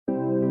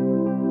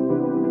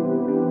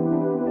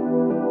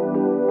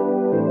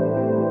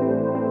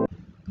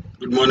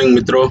Good morning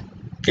मित्रों,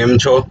 केम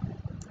छो?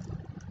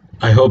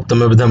 I hope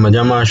तमे बधा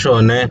मजामां हशो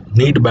अने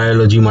नीट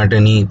बायोलॉजी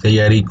माटेनी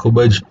तैयारी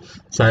खूब ज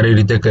सारी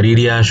रीते करी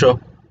रह्या हशो।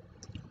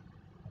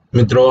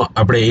 मित्रों,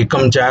 आपणे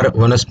एकम 4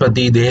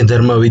 वनस्पति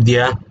देहधर्म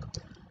विद्या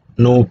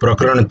नु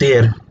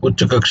प्रकरण-13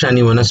 उच्च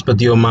कक्षानी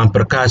वनस्पतिओमां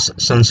प्रकाश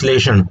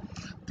संश्लेषण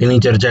तेनी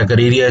चर्चा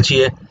करी रह्या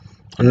छीए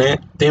अने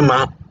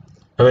तेमां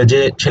हवे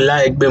जे छेल्ला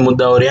एक बे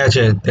मुद्दाओ रह्या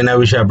छे तेना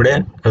विषे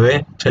आपणे हवे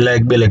छेल्ला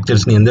एक बे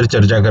लेक्चर्सनी अंदर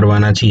चर्चा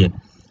करवाना छीए।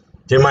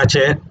 जेमां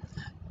छे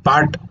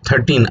पार्ट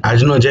 13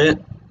 आजनो जे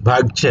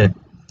भाग छे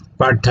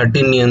पार्ट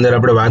 13 नी अंदर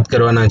आपणे वात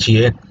करवाना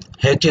छीए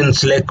हेच एंड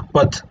स्लेक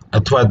पथ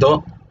अथवा तो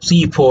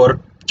C4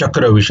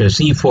 चक्र विषे,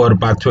 C4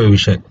 पाथवे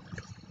विषे।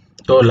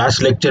 तो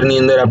लास्ट लेक्चर नी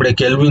अंदर आपणे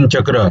केल्विन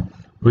चक्र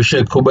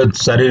विषे खूब ज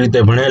सारी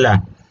रीते भणेला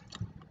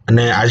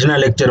अने आजना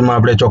लेक्चर में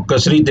आपणे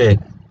चोक्कस रीते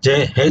जे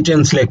हेच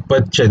एंड स्लेक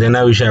पथ छे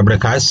तेना विषे आपणे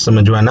खास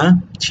समझवाना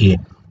छीए।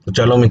 तो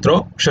चलो मित्रों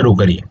शुरू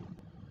करिए।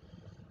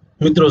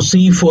 मित्रों,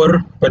 C4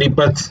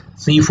 परिपथ,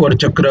 C4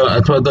 चक्र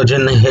अथवा तो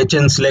जेने हेच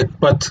एंड स्लेक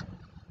पथ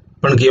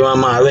पण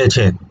कहेवामां आवे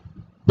छे,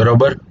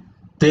 बरोबर,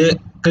 ते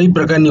कई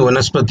प्रकारनी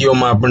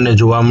वनस्पतिओमां आपणने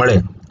जोवा मळे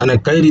अने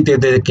कई रीते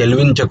ते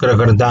केल्विन चक्र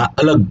करता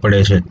अलग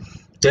पड़े छे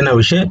तेना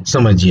विषे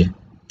समझीए।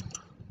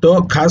 तो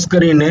खास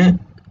करीने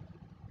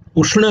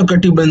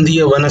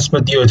उष्णकटिबंधीय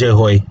वनस्पतिओ जे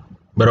होय,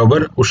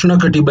 बरोबर,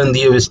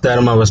 उष्णकटिबंधीय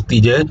विस्तारमां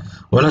वसती जे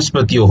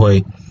वनस्पतिओ होय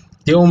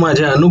तेओमां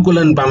जे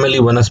अनुकूलन पामेली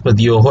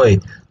वनस्पतिओ होय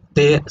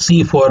ते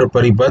C4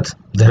 परिपथ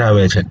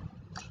धरावे छे।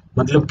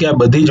 मतलब कि आ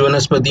बधी ज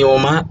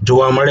वनस्पतिओमां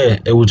जोवा मळे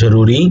एवुं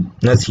जरूरी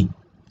नथी।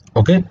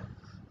 ओके,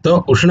 तो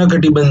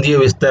उष्णकटिबंधीय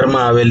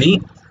विस्तारमां आवेली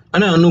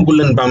अने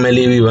अनुकूलन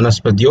पामेली एवी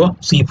वनस्पतिओ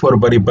C4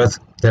 परिपथ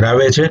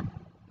धरावे छे।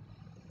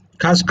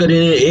 खास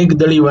करीने एक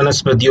दળી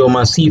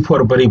वनस्पतिओमां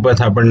C4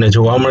 परिपथ आपणने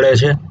जोवा मळे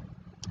छे।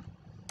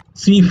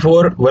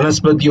 C4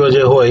 वनस्पतिओ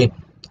जे होय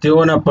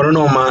तेओना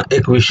पर्णोमां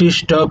एक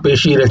विशिष्ट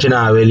पेशी रचना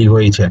आवेली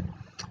होय छे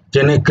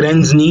जेने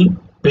क्रेन्सनी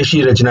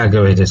पेशी रचना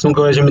कहेवाय छे। शुं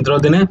कहेवाय छे मित्रों?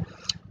 तेने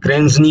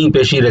क्रेन्सनी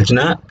पेशी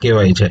रचना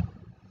कहेवाय छे।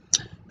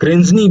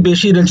 क्रेन्सनी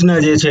पेशी रचना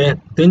जे छे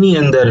तेनी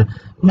अंदर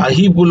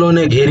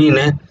वाहीपुलोने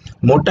घेरीने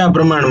मोटा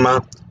प्रमाणमां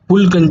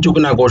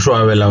पुलकंचुकना कोषो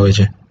आवेला होय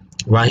छे।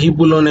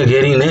 वाहीपुलोने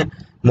घेरीने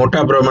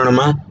मोटा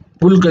प्रमाणमां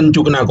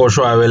पुलकंचुकना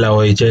कोषो आवेला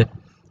होय छे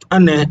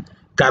अने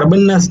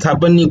कार्बनना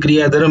स्थापननी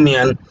क्रिया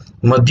दरमियान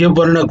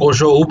मध्यपर्ण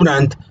कोषो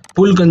उपरांत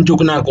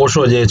पुलकंचुकना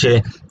कोषो जे छे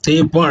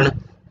ते पण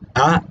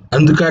आ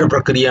अंधकार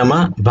प्रक्रिया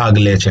में भाग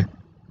ले छे।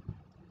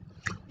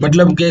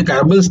 मतलब के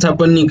कार्बन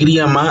स्थापननी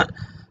क्रिया में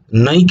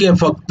नहीं के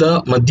फक्त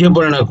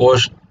मध्यपर्ण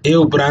कोष ए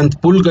उपरांत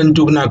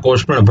पुलकंचुकना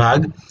कोष पण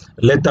भाग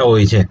लेता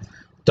होय छे।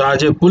 तो आ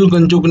जे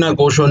पुलकंचुकना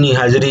कोषोनी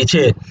हाजरी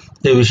छे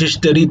ते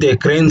विशिष्ट रीते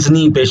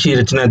क्रेन्सनी पेशी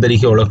रचना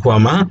तरीके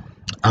ओळखवामां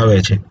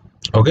आवे छे।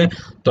 ओके,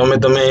 तो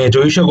તમે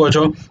જોઈ શકો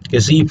છો કે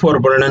C4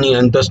 पर्णनी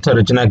अंतस्थ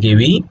रचना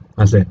केवी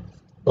हशे।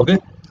 ओके,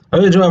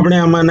 હવે જો આપણે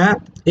આમાંના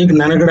એક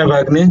નાનકડા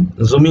ભાગને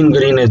ઝૂમ ઇન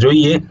કરીને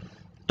જોઈએ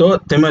તો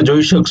તેમાં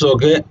જોઈ શકશો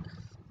કે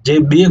જે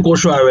બે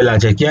કોષો આવેલા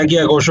છે, ક્યાં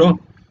ક્યાં કોષો?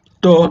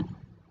 તો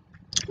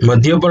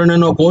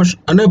મધ્યપર્ણનો કોષ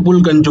અને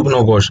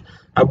પુલકંચુકનો કોષ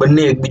આ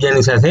બંને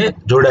એકબીજાની સાથે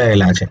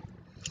જોડાયેલા છે।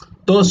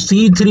 તો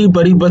C3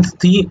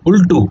 પરિપથથી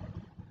ઉલટું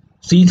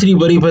C3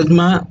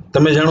 परिपथमां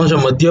तमे जाणो छो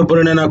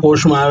मध्यपर्णना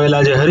कोषमां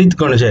आवेला जे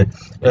हरितकण छे,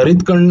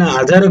 हरितकणना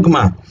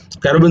आधारकमां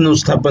कार्बननुं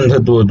स्थापन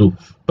थतुं हतुं,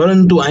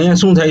 परंतु अहींया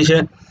शुं थाय छे?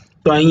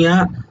 तो अहींया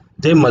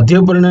जे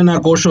मध्यपर्णना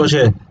कोषो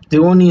छे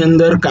तेओनी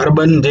अंदर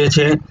कार्बन जे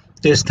छे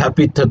ते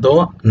स्थापित थतो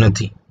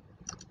नथी।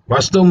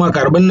 वास्तवमां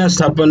कार्बनना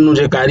स्थापननुं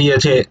जे कार्य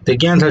छे ते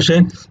क्यां थशे?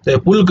 ते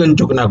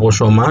पुलकंचुकना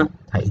कोषोमां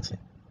थाय छे।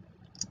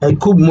 आ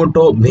खूब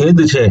मोटो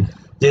भेद छे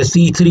जे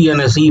C3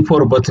 अने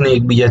C4 पथने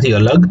एकबीजाथी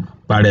अलग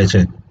पाडे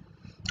छे।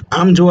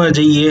 आम जोवा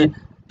जईए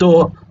तो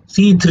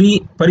C3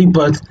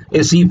 परिपथ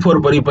ए C4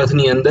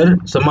 परिपथनी अंदर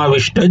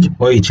समाविष्ट ज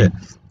होय छे,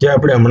 जे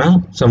आपणे हमणां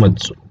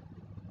समजशुं।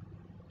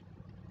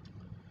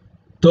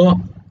 तो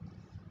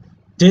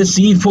जे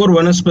C4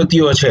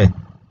 वनस्पतिओ छे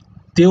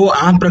तेओ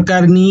आ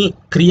प्रकारनी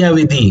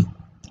क्रियाविधि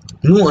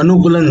નું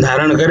अनुकूलन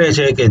धारण करे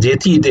छे के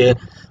जेथी ते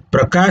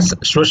प्रकाश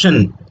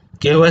श्वसन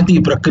कहेवाती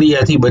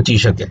प्रक्रियाथी बची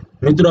शके।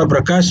 मित्रों, आ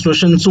प्रकाश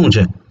श्वसन शुं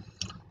छे?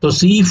 तो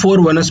C4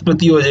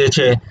 वनस्पतिओ जे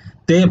छे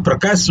ते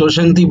प्रकाश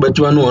श्वसनथी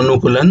बचवानुं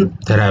अनुकूलन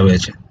धरावे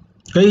छे।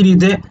 कई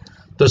रीते?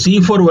 तो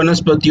C4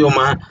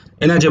 वनस्पतिओमां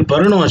एना जे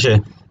पर्णो छे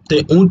ते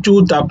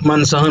ऊंचुं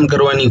तापमान सहन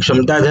करवानी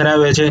क्षमता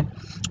धरावे छे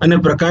अने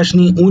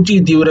प्रकाशनी ऊंची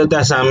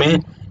तीव्रता सामे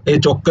ए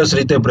चोक्कस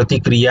रीते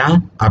प्रतिक्रिया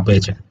आपे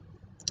छे।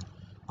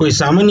 कोई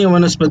सामान्य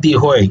वनस्पति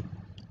होय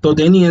तो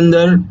तेनी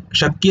अंदर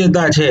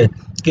शक्यता छे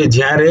के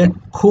ज्यारे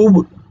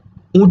खूब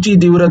ऊंची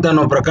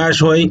तीव्रतानो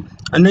प्रकाश होय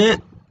अने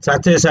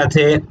साथे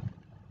साथे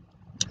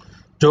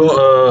जो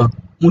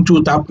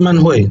ऊंचुं तापमान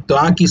होय तो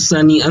आ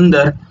किस्सानी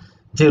अंदर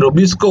जे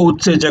रोबिस्को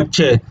उत्सेचक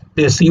छे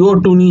ते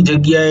CO2 नी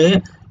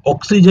जग्याए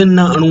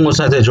ऑक्सिजनना अणुओ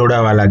साथे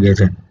जोडावा लागे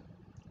छे,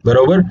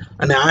 बरोबर,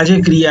 अने आ जे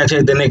क्रिया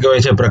छे तेने कहेवाय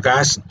छे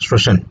प्रकाश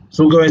श्वसन।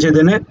 शुं कहेवाय छे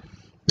तेने?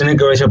 तेने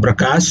कहेवाय छे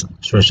प्रकाश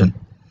श्वसन।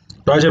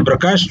 तो आ जे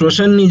प्रकाश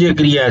श्वसननी जे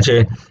क्रिया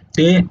छे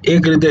ते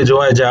एक रीते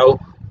जोवा जाओ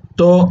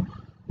तो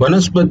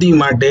વનસ્પતિ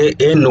માટે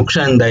એ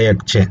નુકસાનદાયક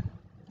છે,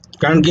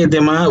 કારણ કે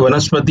તેમાં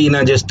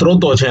વનસ્પતિના જે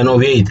સ્ત્રોતો છે એનો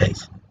વ્યય થાય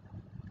છે.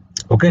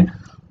 ઓકે,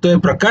 તો એ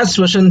પ્રકાશ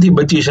શ્વસનથી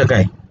બચી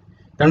શકાય,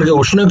 કારણ કે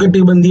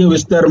ઉષ્ણકટિબંધીય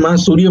વિસ્તારમાં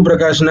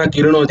સૂર્યપ્રકાશના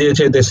કિરણો જે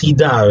છે તે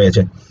સીધા આવે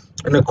છે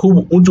અને ખૂબ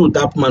ઊંચું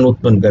તાપમાન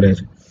ઉત્પન્ન કરે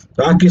છે. તો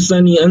આ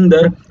કિસ્સાની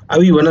અંદર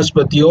આવી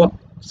વનસ્પતિઓ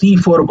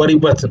C4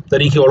 પરિપથ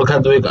તરીકે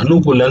ઓળખાતું એક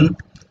અનુકૂલન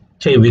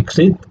છે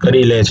વિકસિત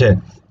કરી લે છે,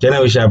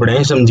 જેના વિશે આપણે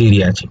અહીં સમજી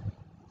રહ્યા છીએ.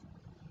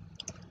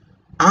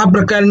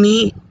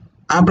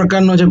 આ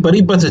પ્રકારનો જે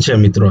પરિપથ છે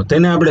મિત્રો,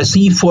 તેને આપણે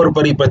C4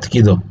 પરિપથ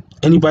કીધો.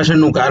 એની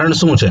પાછળનું કારણ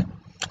શું છે?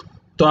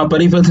 તો આ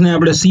પરિપથને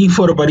આપણે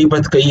C4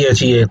 પરિપથ કહીએ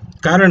છીએ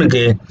કારણ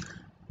કે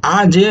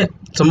આ જે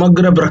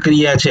સમગ્ર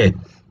પ્રક્રિયા છે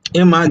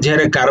એમાં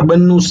જ્યારે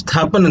કાર્બનનું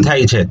સ્થાપન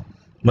થાય છે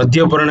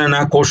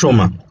મધ્યપર્ણના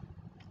કોષોમાં,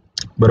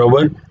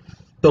 બરોબર,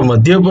 તો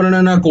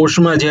મધ્યપર્ણના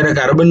કોષમાં જ્યારે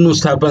કાર્બનનું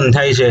સ્થાપન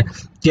થાય છે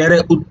ત્યારે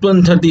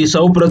ઉત્પન્ન થતી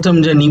સૌપ્રથમ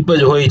જે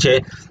નીપજ હોય છે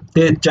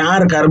તે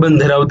 4 કાર્બન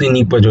ધરાવતી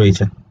નીપજ હોય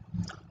છે.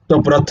 તો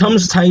પ્રથમ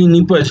સ્થાયી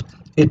નીપજ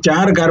એ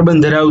 4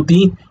 કાર્બન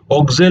ધરાવતી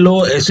ઓક્ઝેલો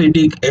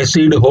એસિટિક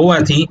એસિડ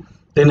હોવાથી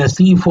તેને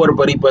C4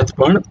 પરિપથ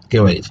પણ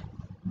કહેવાય છે.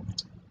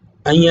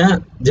 અહીંયા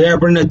જે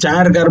આપણને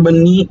 4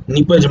 કાર્બનની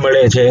નીપજ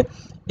મળે છે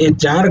એ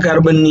 4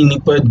 કાર્બનની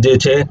નીપજ જે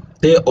છે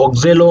તે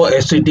ઓક્ઝેલો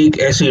એસિટિક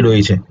એસિડ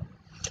હોય છે.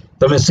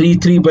 તમે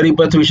C3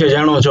 પરિપથ વિશે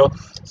જાણો છો.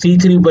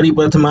 C3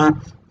 પરિપથમાં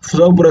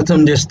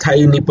સૌપ્રથમ જે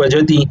સ્થાયી નીપજ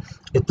હતી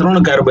એ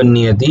 3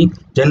 કાર્બનની હતી,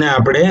 જેને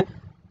આપણે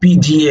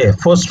PGA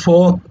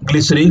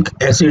ફોસ્ફોગ્લિસરિક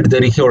એસિડ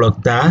તરીકે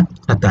ઓળખતા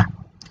હતા.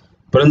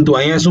 પરંતુ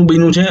અહીંયા શું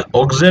બન્યું છે?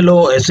 ઓક્ઝેલો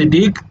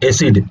એસિટિક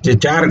એસિડ જે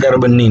 4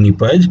 કાર્બનની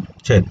નીપજ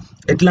છે,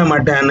 એટલા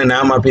માટે આને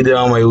નામ આપી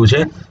દેવામાં આવ્યું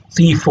છે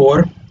C4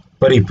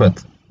 પરિપથ.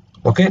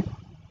 ઓકે,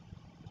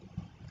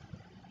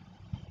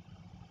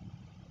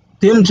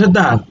 તેમ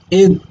છતાં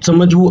એ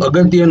સમજવું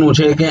અગત્યનું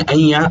છે કે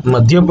અહીંયા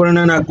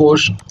મધ્યપર્ણના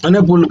કોષ અને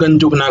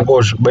પુલકંચુકના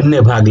કોષ બંને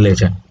ભાગ લે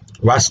છે.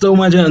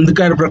 વાસ્તવમાં જે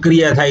અંધકાર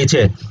પ્રક્રિયા થાય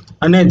છે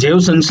અને જૈવ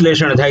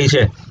સંશ્લેષણ થાય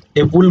છે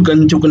એ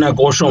પુલકંચુકના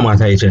કોષોમાં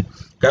થાય છે.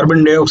 કાર્બન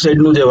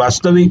ડાયોક્સાઇડનું જે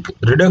વાસ્તવિક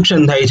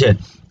રિડક્શન થાય છે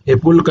એ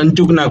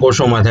પુલકંચુકના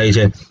કોષોમાં થાય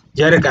છે,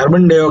 જ્યારે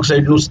કાર્બન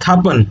ડાયોક્સાઇડનું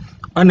સ્થાપન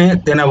અને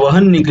તેના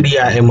વહનની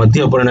ક્રિયા એ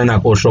મધ્યપર્ણના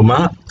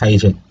કોષોમાં થાય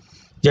છે.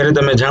 જ્યારે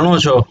તમે જાણો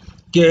છો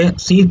કે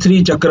C3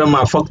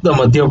 ચક્રમાં ફક્ત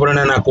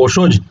મધ્યપર્ણના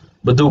કોષો જ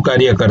બધું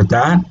કાર્ય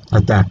કરતા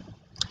હતા,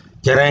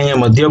 જ્યારે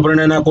અહીંયા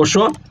મધ્યપર્ણના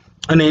કોષો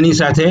અને એની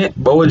સાથે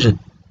બહુ જ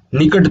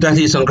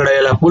નિકટતાથી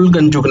સંકળાયેલા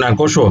પુલકંચુકના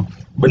કોષો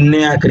બંને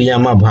આ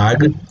ક્રિયામાં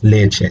ભાગ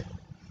લે છે,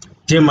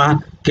 જેમાં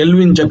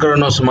કેલ્વિન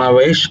ચક્રનો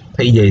સમાવેશ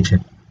થઈ જાય છે.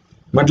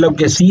 મતલબ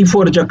કે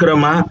C4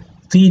 ચક્રમાં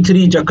C3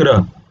 ચક્ર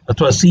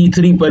અથવા C3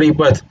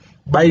 પરિપથ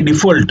બાય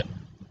ડિફોલ્ટ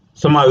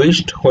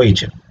સમાવિષ્ટ હોય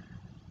છે.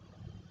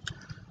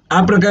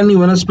 આ પ્રકારની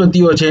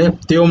વનસ્પતિઓ છે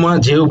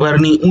તેઓમાં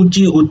જૈવભારની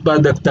ઊંચી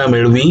ઉત્પાદકતા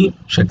મેળવી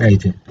શકાય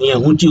છે.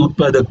 અહીંયા ઊંચી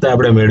ઉત્પાદકતા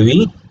આપણે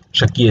મેળવી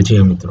શકીએ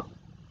છીએ મિત્રો.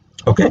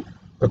 ઓકે,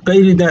 તો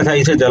કઈ રીતે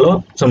થાય છે ચાલો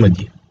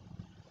સમજીએ.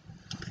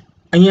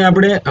 અહીંયા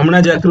આપણે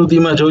હમણાં જ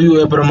આકૃતિમાં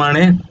જોયું એ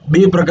પ્રમાણે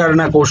 2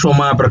 પ્રકારના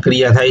કોષોમાં આ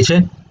પ્રક્રિયા થાય છે,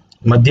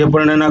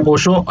 મધ્યપર્ણના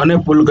કોષો અને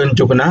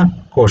પુલકંચુકના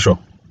કોષો.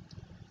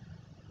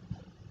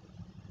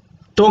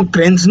 તો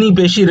ક્રેન્સની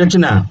પેશી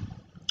રચના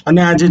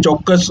અને આ જે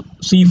ચોક્કસ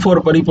C4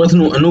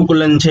 પરિપથનું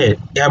અનુકૂલન છે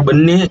એ આ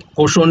બંને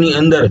કોષોની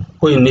અંદર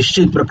કોઈ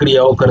નિશ્ચિત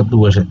પ્રક્રિયાઓ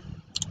કરતું હશે.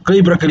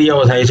 કઈ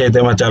પ્રક્રિયાઓ થાય છે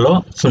તેમાં ચાલો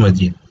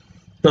સમજીએ.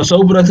 તો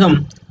સૌપ્રથમ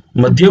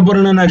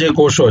મધ્યપર્ણના જે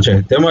કોષો છે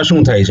તેમાં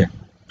શું થાય છે?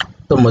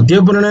 તો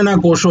મધ્યપર્ણના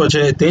કોષો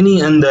છે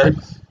તેની અંદર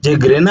જે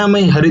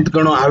ગ્રેનામય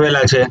હરિતકણો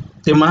આવેલા છે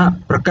તેમાં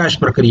પ્રકાશ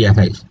પ્રક્રિયા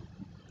થાય છે.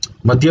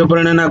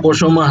 મધ્યપર્ણના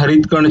કોષોમાં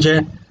હરિતકણ છે,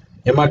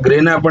 એમાં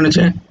ગ્રેના પણ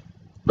છે,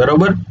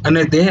 બરોબર,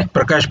 અને તે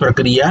પ્રકાશ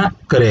પ્રક્રિયા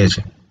કરે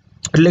છે,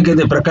 એટલે કે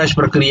તે પ્રકાશ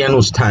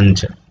પ્રક્રિયાનું સ્થાન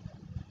છે,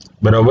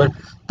 બરોબર.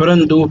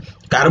 પરંતુ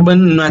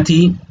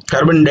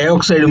કાર્બન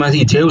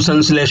ડાયોક્સાઇડમાંથી જૈવ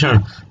સંશ્લેષણ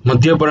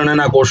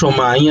મધ્યપર્ણના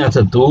કોષોમાં અહીંયા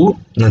થતું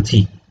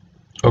નથી.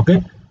 ઓકે,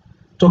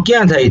 તો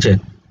ક્યાં થાય છે?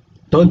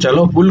 તો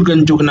ચલો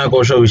પુલકંચુકના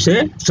કોષો વિશે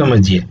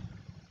સમજીએ.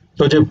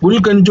 તો જે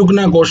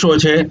પુલકંચુકના કોષો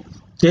છે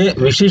તે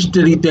વિશિષ્ટ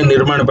રીતે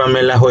નિર્માણ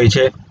પામેલા હોય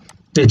છે.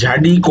 તે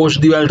જાડી કોષ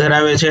દિવાલ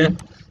ધરાવે છે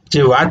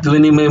જે વાત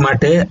વિનિમય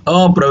માટે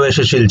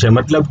અપ્રવેશશીલ છે,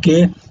 મતલબ કે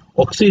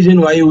ઓક્સિજન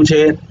વાયુ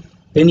છે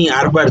તેની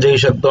આરપાર જઈ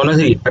શકતો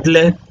નથી,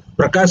 એટલે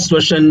પ્રકાશ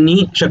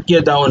શ્વસનની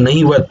શક્યતાઓ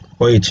નહીવત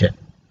હોય છે.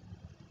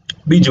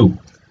 બીજું,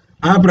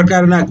 આ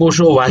પ્રકારના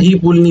કોષો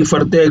વાહીપુલની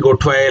ફરતે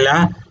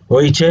ગોઠવાયેલા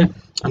હોય છે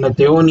અને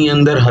તેઓની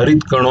અંદર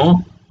હરિતકણો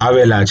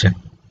આવેલા છે.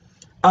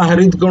 આ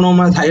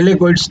હરિતકણોમાં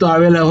થાઇલેકોઇડ્સ તો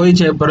આવેલા હોય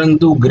છે,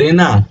 પરંતુ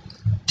ગ્રેના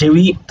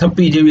જેવી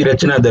થપ્પી જેવી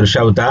રચના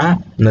દર્શાવતા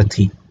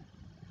નથી.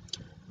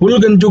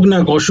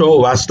 પુલકંચુકના કોષો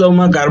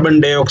વાસ્તવમાં કાર્બન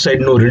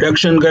ડાયોક્સાઇડનું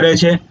રિડક્શન કરે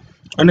છે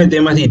અને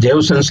તેમાંથી જૈવ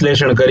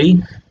સંશ્લેષણ કરી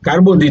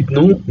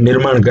કાર્બોદિતનું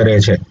નિર્માણ કરે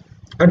છે,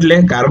 એટલે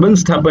કાર્બન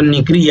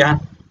સ્થાપનની ક્રિયા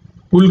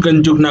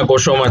પુલકંચુકના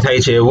કોષોમાં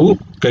થાય છે એવું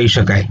કહી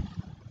શકાય.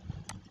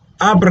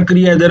 આ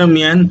પ્રક્રિયા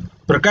દરમિયાન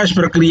પ્રકાશ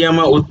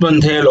પ્રક્રિયામાં ઉત્પન્ન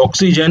થયેલ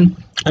ઓક્સિજન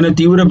અને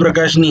તીવ્ર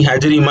પ્રકાશની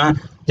હાજરીમાં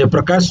જે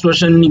પ્રકાશ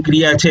શ્વસનની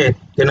ક્રિયા છે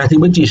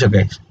તેનાથી બચી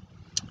શકાય છે,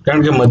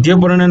 કારણ કે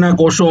મધ્યપર્ણના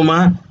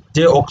કોષોમાં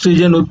જે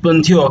ઓક્સિજન ઉત્પન્ન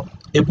થયો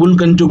એ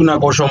પુલકંચુકના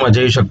કોષોમાં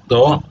જઈ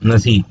શકતો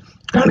નથી,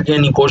 કારણ કે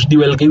એની કોષ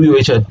દિવાલ કેવી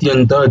હોય છે?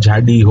 અત્યંત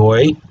જાડી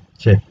હોય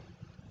છે,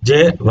 જે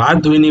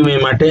વાત વિનિમય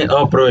માટે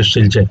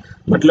અપ્રવેશશીલ છે.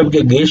 મતલબ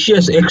કે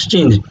ગેસિયસ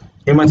એક્સચેન્જ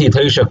એમાંથી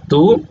થઈ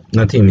શકતું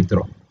નથી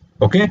મિત્રો.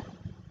 ઓકે,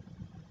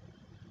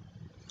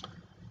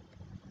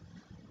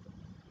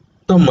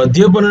 તો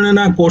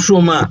મધ્યપર્ણના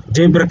કોષોમાં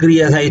જે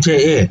પ્રક્રિયા થાય છે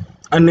એ,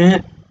 અને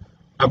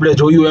આપણે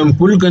જોયું એમ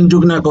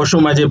પુલકંચુકના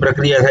કોષોમાં જે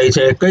પ્રક્રિયા થાય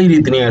છે એ કઈ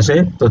રીતની હશે?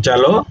 તો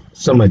ચાલો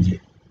સમજીએ.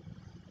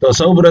 તો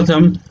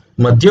સૌપ્રથમ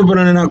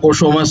મધ્યપર્ણના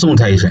કોષોમાં શું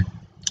થાય છે?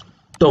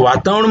 તો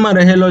વાતાવરણમાં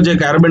રહેલો જે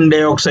કાર્બન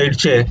ડાયોક્સાઇડ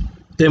છે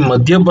તે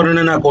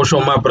મધ્યપર્ણના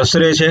કોષોમાં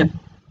પ્રસરે છે,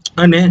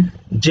 અને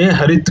જે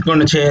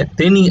હરિતકણ છે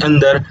તેની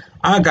અંદર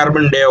આ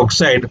કાર્બન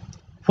ડાયોક્સાઇડ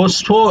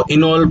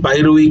ફોસ્ફોઇનોલ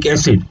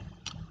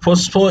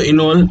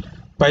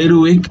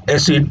પાયરુવિક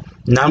એસિડ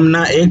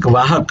નામના એક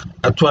વાહક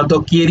અથવા તો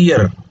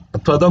કેરિયર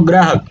અથવા તો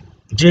ગ્રાહક,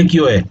 જે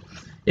કયો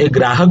એ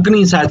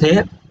ગ્રાહકની સાથે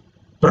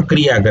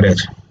પ્રક્રિયા કરે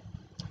છે.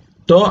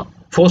 તો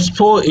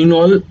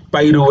ફોસ્ફોઇનોલ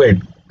પાયરુવેટ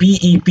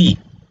PEP,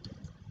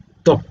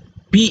 તો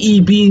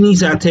PEP ની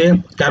સાથે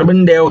કાર્બન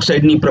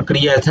ડાયોક્સાઇડની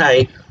પ્રક્રિયા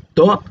થાય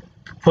તો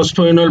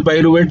ફોસ્ફોઇનોલ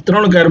પાયરુવેટ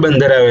 3 કાર્બન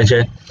ધરાવે છે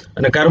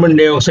અને કાર્બન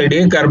ડાયોક્સાઇડ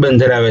 1 કાર્બન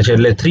ધરાવે છે,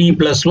 એટલે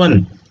 3+1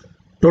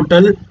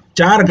 ટોટલ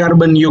 4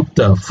 કાર્બન યુક્ત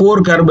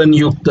 4 કાર્બન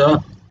યુક્ત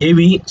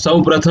એવી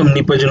સૌપ્રથમ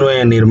નિપજનું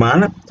અહીંયા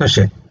નિર્માણ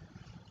થશે.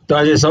 તો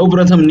આજે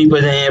સૌપ્રથમ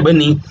નિપજ અહીંયા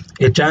બની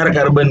એ 4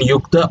 કાર્બન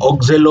યુક્ત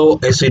ઓક્ઝેલો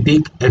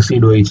એસિટિક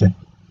એસિડ હોય છે.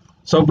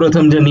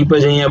 સૌપ્રથમ જે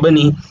નિપજ અહીંયા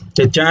બની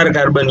તે 4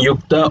 કાર્બન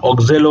યુક્ત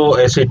ઓક્ઝેલો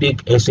એસિટિક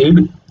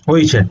એસિડ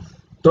હોય છે.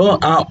 તો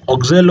આ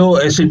ઓક્ઝેલો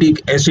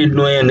એસિટિક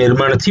એસિડનું અહીંયા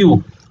નિર્માણ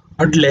થયું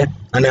એટલે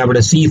આને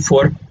આપણે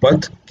C4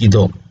 પથ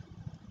કીધો.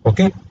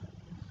 ઓકે,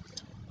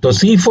 તો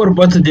C4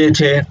 પથ જે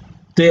છે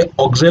તે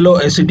ઓક્ઝેલો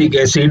એસિટિક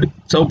એસિડ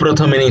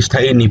સૌપ્રથમ એની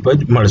સ્થાયી નિપજ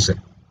મળશે.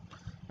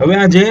 હવે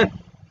આ જે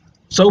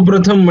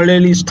સૌપ્રથમ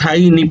મળેલી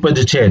સ્થાયી નિપજ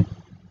છે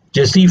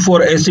જે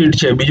C4 એસિડ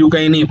છે, બીજું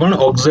કંઈ નહીં પણ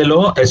ઓક્ઝેલો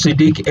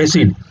એસિટિક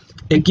એસિડ,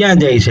 એ ક્યાં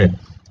જાય છે?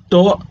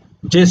 તો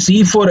જે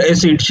C4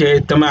 એસિડ છે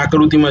તમે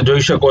આકૃતિમાં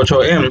જોઈ શકો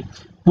છો એમ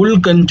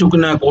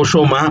પુલકંચુકના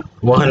કોષોમાં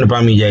વહન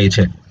પામી જાય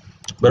છે,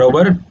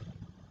 બરોબર.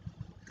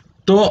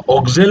 તો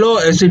ઓક્ઝેલો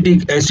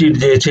એસિટિક એસિડ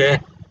જે છે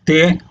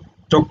તે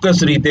ચોક્કસ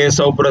રીતે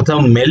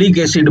સૌપ્રથમ મેલિક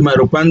એસિડમાં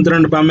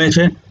રૂપાંતરણ પામે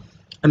છે,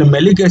 અને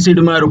મેલિક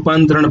એસિડમાં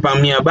રૂપાંતરણ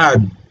પામ્યા બાદ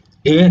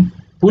એ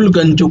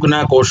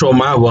પુલકંચુકના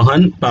કોષોમાં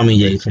વહન પામી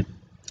જાય છે.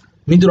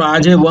 મિત્રો, આ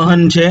જે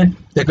વહન છે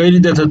તે કઈ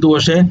રીતે થતું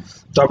હશે?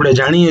 તો આપણે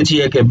જાણીએ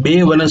છીએ કે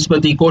 2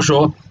 વનસ્પતિ કોષો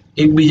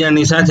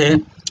એકબીજાની સાથે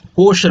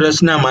કોષ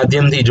રસના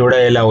માધ્યમથી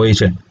જોડાયેલા હોય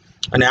છે,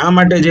 અને આ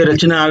માટે જે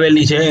રચના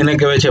આવેલી છે એને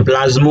કહેવાય છે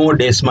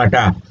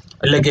પ્લાઝ્મોડેસ્માટા,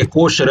 એટલે કે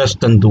કોષ રસ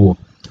તંતુઓ.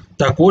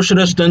 તો આ કોષ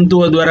રસ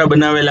તંતુઓ દ્વારા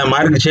બનાવેલા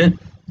માર્ગ છે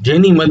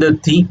જેની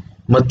મદદથી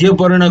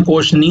મધ્યપર્ણ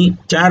કોષની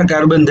 4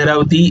 કાર્બન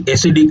ધરાવતી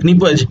એસિડિક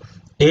નિપજ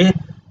એ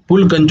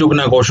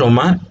પુલકંચુકના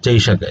કોષોમાં જઈ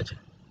શકે છે.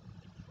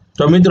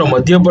 તો મિત્રો,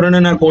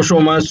 મધ્યપર્ણના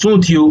કોષોમાં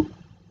શું થયું?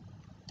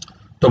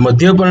 તો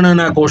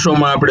મધ્યપર્ણના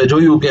કોષોમાં આપણે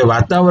જોયું કે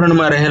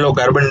વાતાવરણમાં રહેલો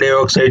કાર્બન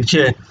ડાયોક્સાઇડ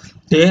છે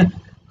તે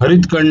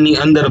હરિતકણની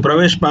અંદર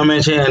પ્રવેશ પામે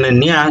છે, અને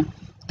ત્યાં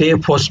તે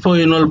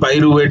ફોસ્ફોઇનોલ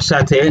પાયરુવેટ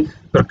સાથે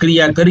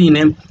પ્રક્રિયા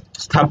કરીને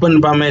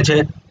સ્થાપન પામે છે,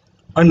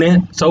 અને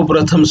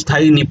સૌપ્રથમ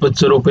સ્થાયી નિપજ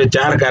સ્વરૂપે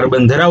 4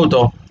 કાર્બન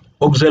ધરાવતો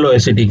ઓક્ઝેલો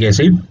એસિટિક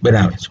એસિડ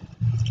બનાવે છે.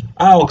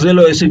 આ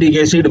ઓક્ઝેલો એસિટિક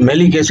એસિડ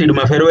મેલિક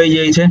એસિડમાં ફેરવાઈ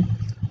જાય છે,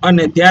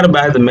 અને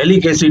ત્યારબાદ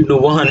મેલિક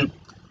એસિડનું વહન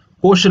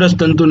કોષરસ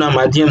તંતુના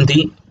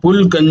માધ્યમથી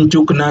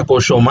પુલકંચુકના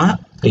કોષોમાં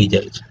થઈ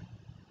જાય છે.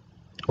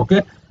 ઓકે,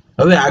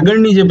 હવે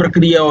આગળની જે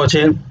પ્રક્રિયાઓ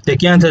છે તે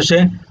ક્યાં થશે?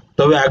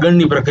 તો હવે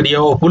આગળની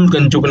પ્રક્રિયાઓ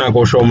પુલકંચુકના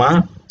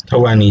કોષોમાં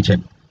થવાની છે.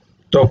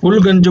 તો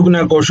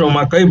પુલકંચુકના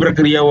કોષોમાં કઈ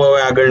પ્રક્રિયાઓ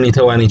હવે આગળની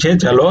થવાની છે?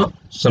 ચાલો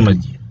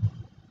સમજીએ.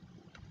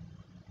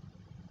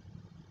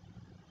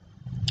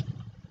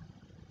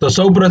 તો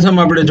સૌપ્રથમ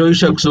આપણે જોઈ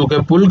શકશું કે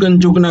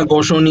પુલકંચુકના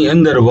કોષોની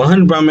અંદર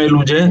વહન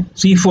પામેલું જે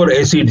C4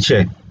 એસિડ છે,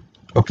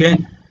 ઓકે,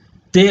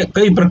 તે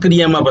કઈ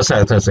પ્રક્રિયામાં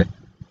પસાર થશે?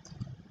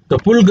 તો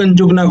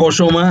પુલકંચુકના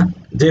કોષોમાં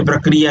જે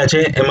પ્રક્રિયા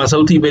છે એમાં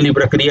સૌથી પહેલી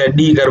પ્રક્રિયા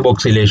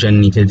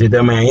ડીકાર્બોક્સિલેશનની છે, જે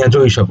તમે અહીંયા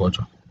જોઈ શકો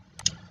છો.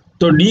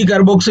 તો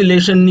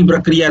ડીકાર્બોક્સિલેશનની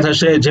પ્રક્રિયા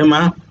થશે,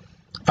 જેમાં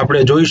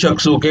આપણે જોઈ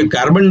શકશું કે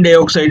કાર્બન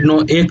ડાયોક્સાઇડનો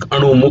એક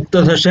અણુ મુક્ત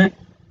થશે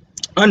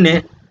અને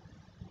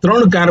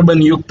 3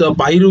 કાર્બન યુક્ત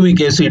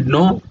પાયરુવિક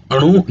એસિડનો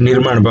અણુ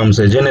નિર્માણ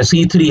પામશે, જેને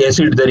C3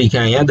 એસિડ તરીકે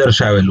અહીંયા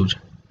દર્શાવેલું છે.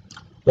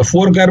 તો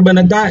 4 કાર્બન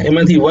હતા,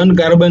 એમાંથી 1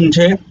 કાર્બન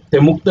છે તે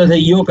મુક્ત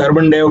થઈ ગયો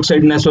કાર્બન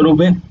ડાયોક્સાઇડના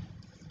સ્વરૂપે,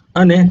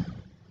 અને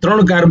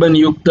 3 કાર્બન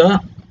યુક્ત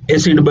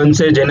એસિડ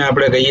બનશે, જેને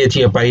આપણે કહીએ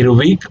છીએ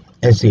પાયરુવિક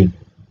એસિડ.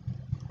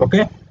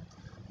 ઓકે,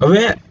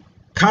 હવે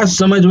ખાસ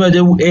સમજવા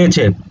જેવું એ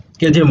છે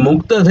કે જે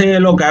મુક્ત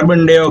થયેલો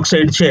કાર્બન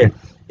ડાયોક્સાઇડ છે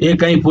એ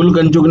કંઈ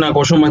પુલકંચુકના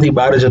કોષોમાંથી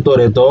બહાર જતો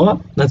રહેતો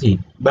નથી,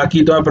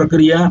 બાકી તો આ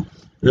પ્રક્રિયા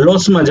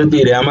લોસમાં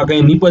જતી રહે, આમાં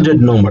કંઈ નિપજ જ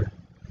ન મળે.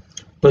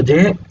 તો જે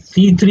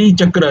C3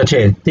 ચક્ર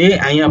છે તે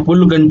અહીંયા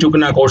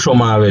પુલકંચુકના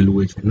કોષોમાં આવેલું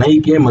હોય છે,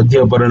 નહીં કે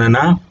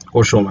મધ્યપર્ણના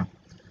કોષોમાં.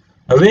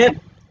 હવે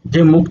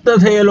જે મુક્ત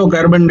થયેલો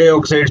કાર્બન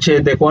ડાયોક્સાઇડ છે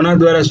તે કોના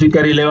દ્વારા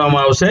સ્વીકારી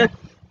લેવામાં આવશે?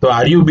 તો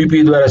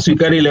આરયુબીપી દ્વારા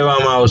સ્વીકારી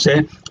લેવામાં આવશે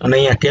અને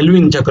અહીંયા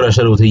કેલ્વિન ચક્ર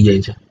શરૂ થઈ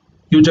જાય છે.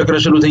 કયું ચક્ર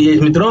શરૂ થઈ જાય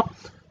છે મિત્રો?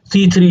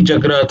 C3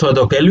 ચક્ર અથવા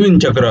તો કેલ્વિન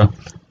ચક્ર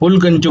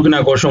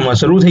પુલકંચુકના કોષોમાં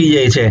શરૂ થઈ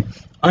જાય છે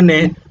અને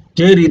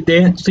જે રીતે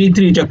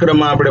C3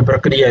 ચક્રમાં આપણે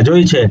પ્રક્રિયા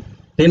જોઈ છે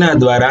તેના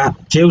દ્વારા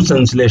જૈવ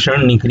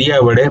સંશ્લેષણની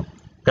ક્રિયા વડે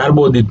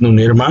કાર્બોદિતનું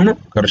નિર્માણ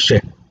કરશે.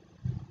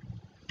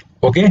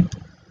 ઓકે,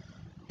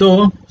 તો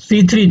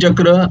C3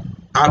 ચક્ર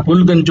આ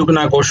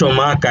પુલકંચુકના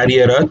કોષોમાં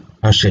કાર્યરત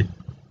હશે.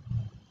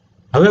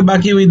 હવે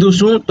બાકી વધ્યું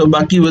શું? તો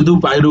બાકી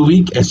વધ્યું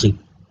પાયરુવિક એસિડ.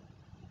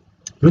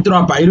 મિત્રો,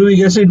 આ પાયરુવિક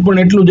એસિડ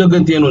પણ એટલું જ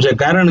અગત્યનું છે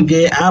કારણ કે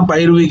આ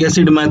પાયરુવિક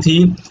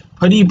એસિડમાંથી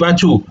ફરી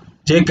પાછું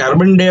જે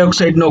કાર્બન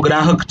ડાયોક્સાઇડનો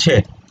ગ્રાહક છે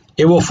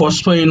એવો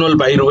ફોસ્ફોઇનોલ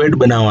પાયરુવેટ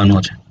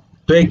બનાવવાનો છે.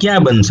 તો એ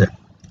ક્યાં બનશે?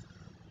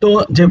 તો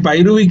જે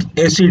પાયરુવિક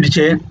એસિડ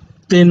છે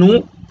તેનું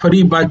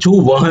ફરી પાછું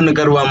વહન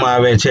કરવામાં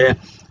આવે છે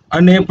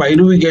અને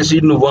પાયરુવિક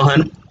એસિડનું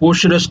વહન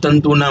કોષરસ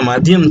તંતુના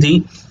માધ્યમથી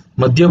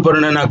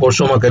મધ્યપર્ણના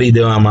કોષોમાં કરી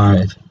દેવામાં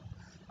આવે છે.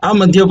 આ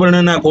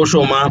મધ્યપર્ણના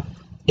કોષોમાં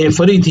એ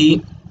ફરીથી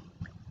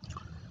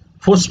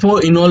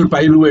ફોસ્ફોઇનોલ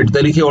પાયરુવેટ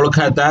તરીકે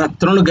ઓળખાતા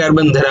 3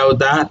 કાર્બન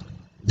ધરાવતા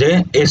જે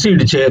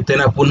એસિડ છે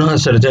તેના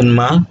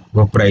પુનઃસર્જનમાં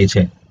વપરાય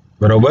છે.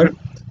 બરોબર.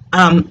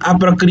 આમ આ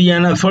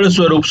પ્રક્રિયાના ફળ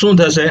સ્વરૂપ શું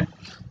થશે?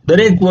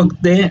 દરેક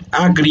વખતે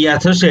આ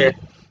ક્રિયા થશે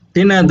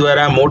તેના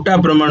દ્વારા મોટા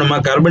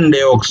પ્રમાણમાં કાર્બન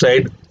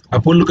ડાયોક્સાઇડ આ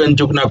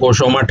પુલકંચુકના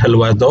કોષોમાં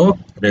ઠલવાતો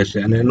રહેશે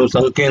અને એનું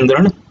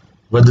સંકેન્દ્રણ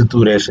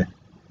વધતું રહેશે.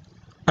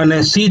 અને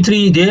C3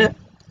 જે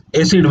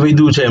એસિડ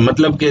વધ્યું છે,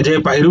 મતલબ કે જે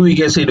પાયરુવિક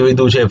એસિડ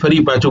વધ્યું છે,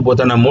 ફરી પાછું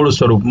પોતાના મૂળ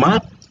સ્વરૂપમાં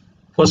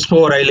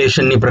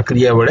ફોસ્ફોરાયલેશનની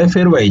પ્રક્રિયા વડે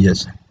ફેરવાઈ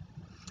જશે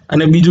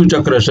અને બીજું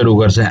ચક્ર શરૂ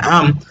કરશે.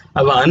 આમ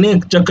આવા અનેક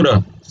ચક્ર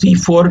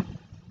C4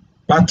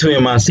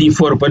 પાથવેમાં,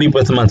 C4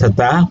 પરિપથમાં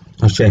થતા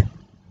હશે.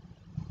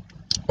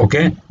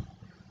 ઓકે,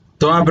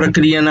 તો આ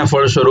પ્રક્રિયાના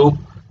ફળ સ્વરૂપ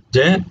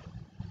જે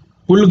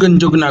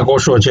પુલકંચુકના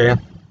કોષો છે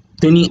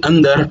તેની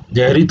અંદર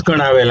જે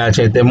હરિતકણ આવેલા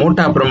છે તે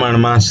મોટા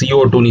પ્રમાણમાં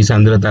CO2 ની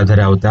સાંદ્રતા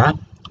ધરાવતા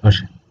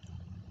હશે.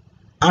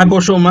 આ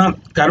કોષોમાં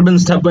કાર્બન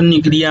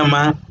સ્થાપનની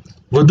ક્રિયામાં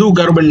વધુ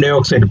કાર્બન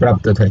ડાયોક્સાઇડ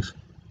પ્રાપ્ત થાય છે.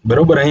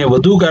 બરોબર. અહીંયા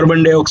વધુ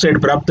કાર્બન ડાયોક્સાઇડ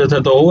પ્રાપ્ત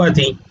થતો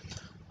હોવાથી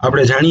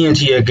આપણે જાણીએ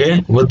છીએ કે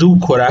વધુ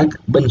ખોરાક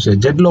બનશે.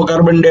 જેટલો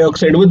કાર્બન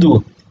ડાયોક્સાઇડ વધુ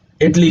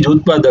એટલી જ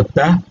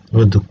ઉત્પાદકતા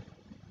વધુ.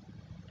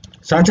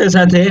 સાથે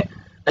સાથે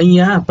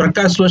અહીંયા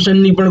પ્રકાશ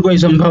શ્વસનની પણ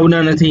કોઈ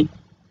સંભાવના નથી.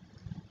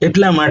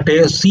 એટલા માટે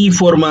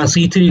C4 માં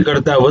C3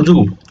 કરતાં વધુ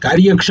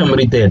કાર્યક્ષમ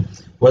રીતે,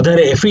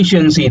 વધારે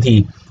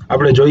એફિશિયન્સીથી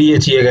આપણે જોઈએ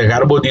છીએ કે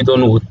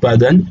કાર્બોદિતોનું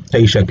ઉત્પાદન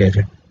થઈ શકે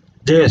છે,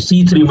 જે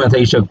C3 માં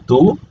થઈ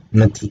શકતું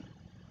નથી.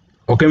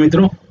 ઓકે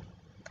મિત્રો,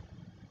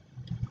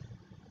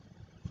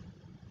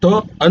 તો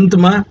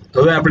અંતમાં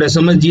હવે આપણે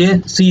સમજીએ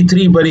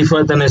C3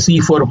 પરિપથ અને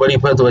C4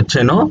 પરિપથ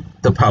વચ્ચેનો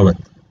તફાવત.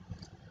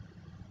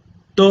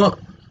 તો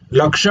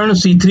લક્ષણ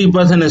C3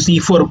 પથ અને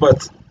C4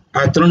 પથ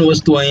આ 3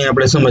 વસ્તુ અહીં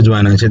આપણે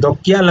સમજવાના છે. તો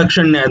કયા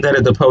લક્ષણને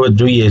આધારે તફાવત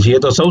જોઈએ છીએ?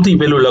 તો સૌથી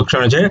પહેલું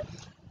લક્ષણ છે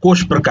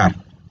કોષ પ્રકાર.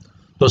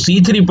 તો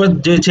C3 પથ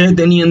જે છે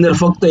તેની અંદર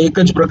ફક્ત એક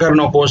જ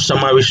પ્રકારનો કોષ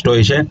સમાવિષ્ટ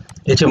હોય છે,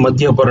 એ છે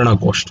મધ્યપર્ણ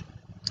કોષ.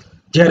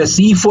 જ્યારે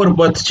C4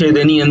 પથ છે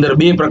તેની અંદર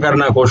 2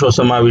 પ્રકારના કોષો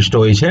સમાવિષ્ટ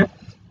હોય છે.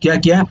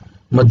 ક્યાં ક્યાં?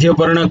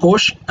 મધ્યપર્ણ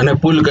કોષ અને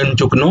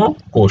પુલકંચુકનો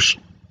કોષ.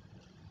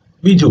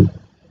 બીજું,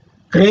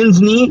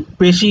 ક્રેન્ઝની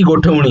પેશી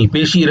ગોઠવણી,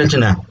 પેશી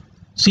રચના.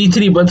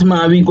 C3 પથમાં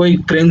આવી કોઈ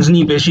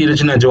ક્રેન્ઝની પેશી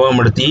રચના જોવા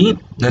મળતી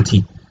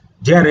નથી,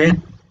 જ્યારે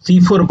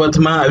C4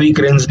 પથમાં આવી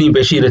ક્રેન્ઝની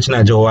પેશી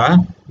રચના જોવા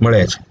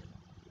મળે છે.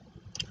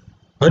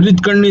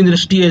 હરિતકણની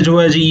દ્રષ્ટિએ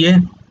જોવા જઈએ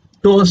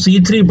તો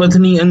C3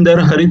 પથની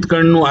અંદર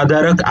હરિતકણનું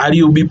આધારક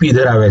આરયુબીપી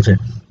ધરાવે છે,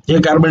 જે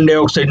કાર્બન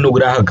ડાયોક્સાઇડનું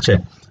ગ્રાહક છે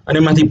અને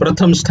એમાંથી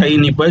પ્રથમ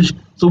સ્થાયી નિપજ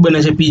શું બને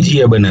છે?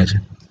 PGA બને છે.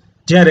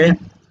 જ્યારે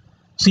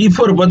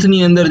C4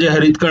 પથની અંદર જે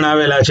હરિતકણ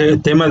આવેલા છે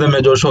તેમાં તમે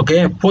જોશો કે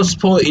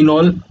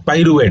ફોસ્ફોઇનોલ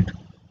પાયરુવેટ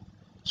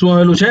શું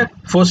આવેલું છે?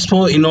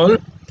 ફોસ્ફોઇનોલ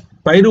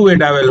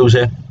પાયરુવેટ આવેલું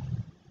છે.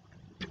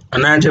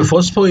 અને આ જે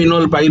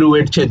ફોસ્ફોઇનોલ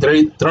પાયરુવેટ છે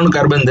 3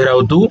 કાર્બન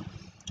ધરાવતું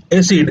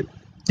એસિડ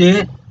તે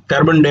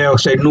કાર્બન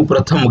ડાયોક્સાઇડનું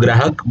પ્રથમ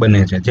ગ્રાહક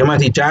બને છે,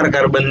 જેમાંથી 4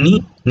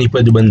 કાર્બનની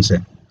નિપજ બનશે.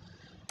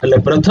 એટલે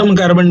પ્રથમ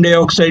કાર્બન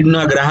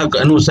ડાયોક્સાઇડના ગ્રાહક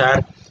અનુસાર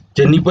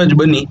જે નિપજ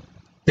બની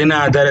તેના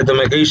આધારે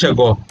તમે કહી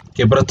શકો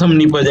કે પ્રથમ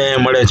નિપજ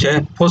અહીંયા મળે છે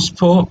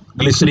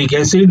ફોસ્ફોગ્લિસરિક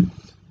એસિડ,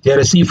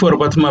 જ્યારે C4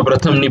 પથમાં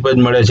પ્રથમ નિપજ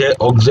મળે છે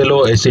ઓક્ઝેલો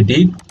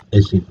એસિટિક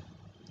એસિડ.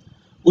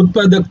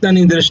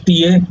 ઉત્પાદકતાની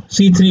દ્રષ્ટિએ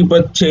C3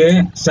 પથ છે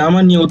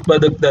સામાન્ય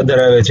ઉત્પાદકતા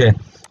ધરાવે છે,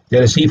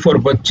 જ્યારે C4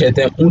 પથ છે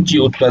તે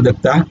ઊંચી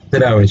ઉત્પાદકતા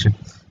ધરાવે છે,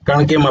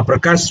 કારણ કે એમાં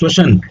પ્રકાશ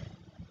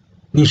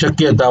શ્વસનની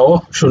શક્યતાઓ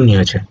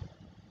શૂન્ય છે.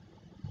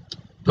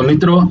 તો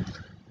મિત્રો,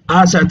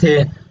 આ સાથે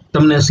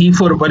તમને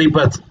C4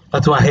 પરિપથ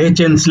અથવા હેચ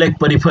એન્ડ સ્લેક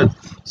પરિપથ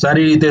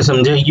સારી રીતે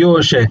સમજાઈ ગયો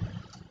હશે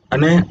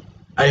અને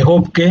આઈ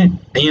હોપ કે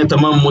અહીંયા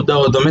તમામ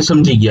મુદ્દાઓ તમે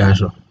સમજી ગયા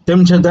હશો.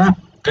 તેમ છતાં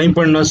કંઈ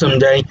પણ ન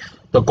સમજાય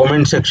તો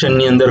કોમેન્ટ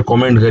સેક્શનની અંદર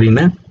કોમેન્ટ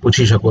કરીને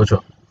પૂછી શકો છો.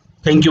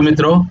 થેન્ક યુ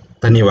મિત્રો,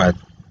 ધન્યવાદ.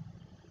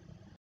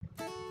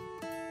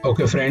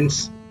 ઓકે ફ્રેન્ડ્સ,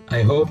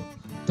 આઈ હોપ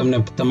તમને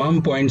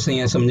તમામ પોઈન્ટ્સ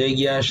અહીંયા સમજાઈ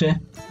ગયા હશે.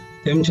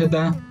 તેમ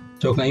છતાં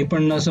જો કંઈ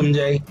પણ ન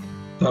સમજાય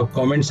તો આપ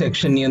કોમેન્ટ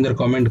સેક્શનની અંદર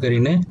કોમેન્ટ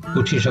કરીને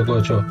પૂછી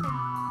શકો છો.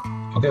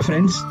 Okay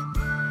friends,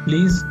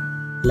 Please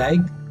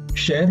like,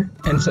 share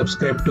and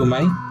subscribe to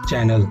my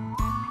channel.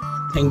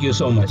 Thank you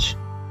so much.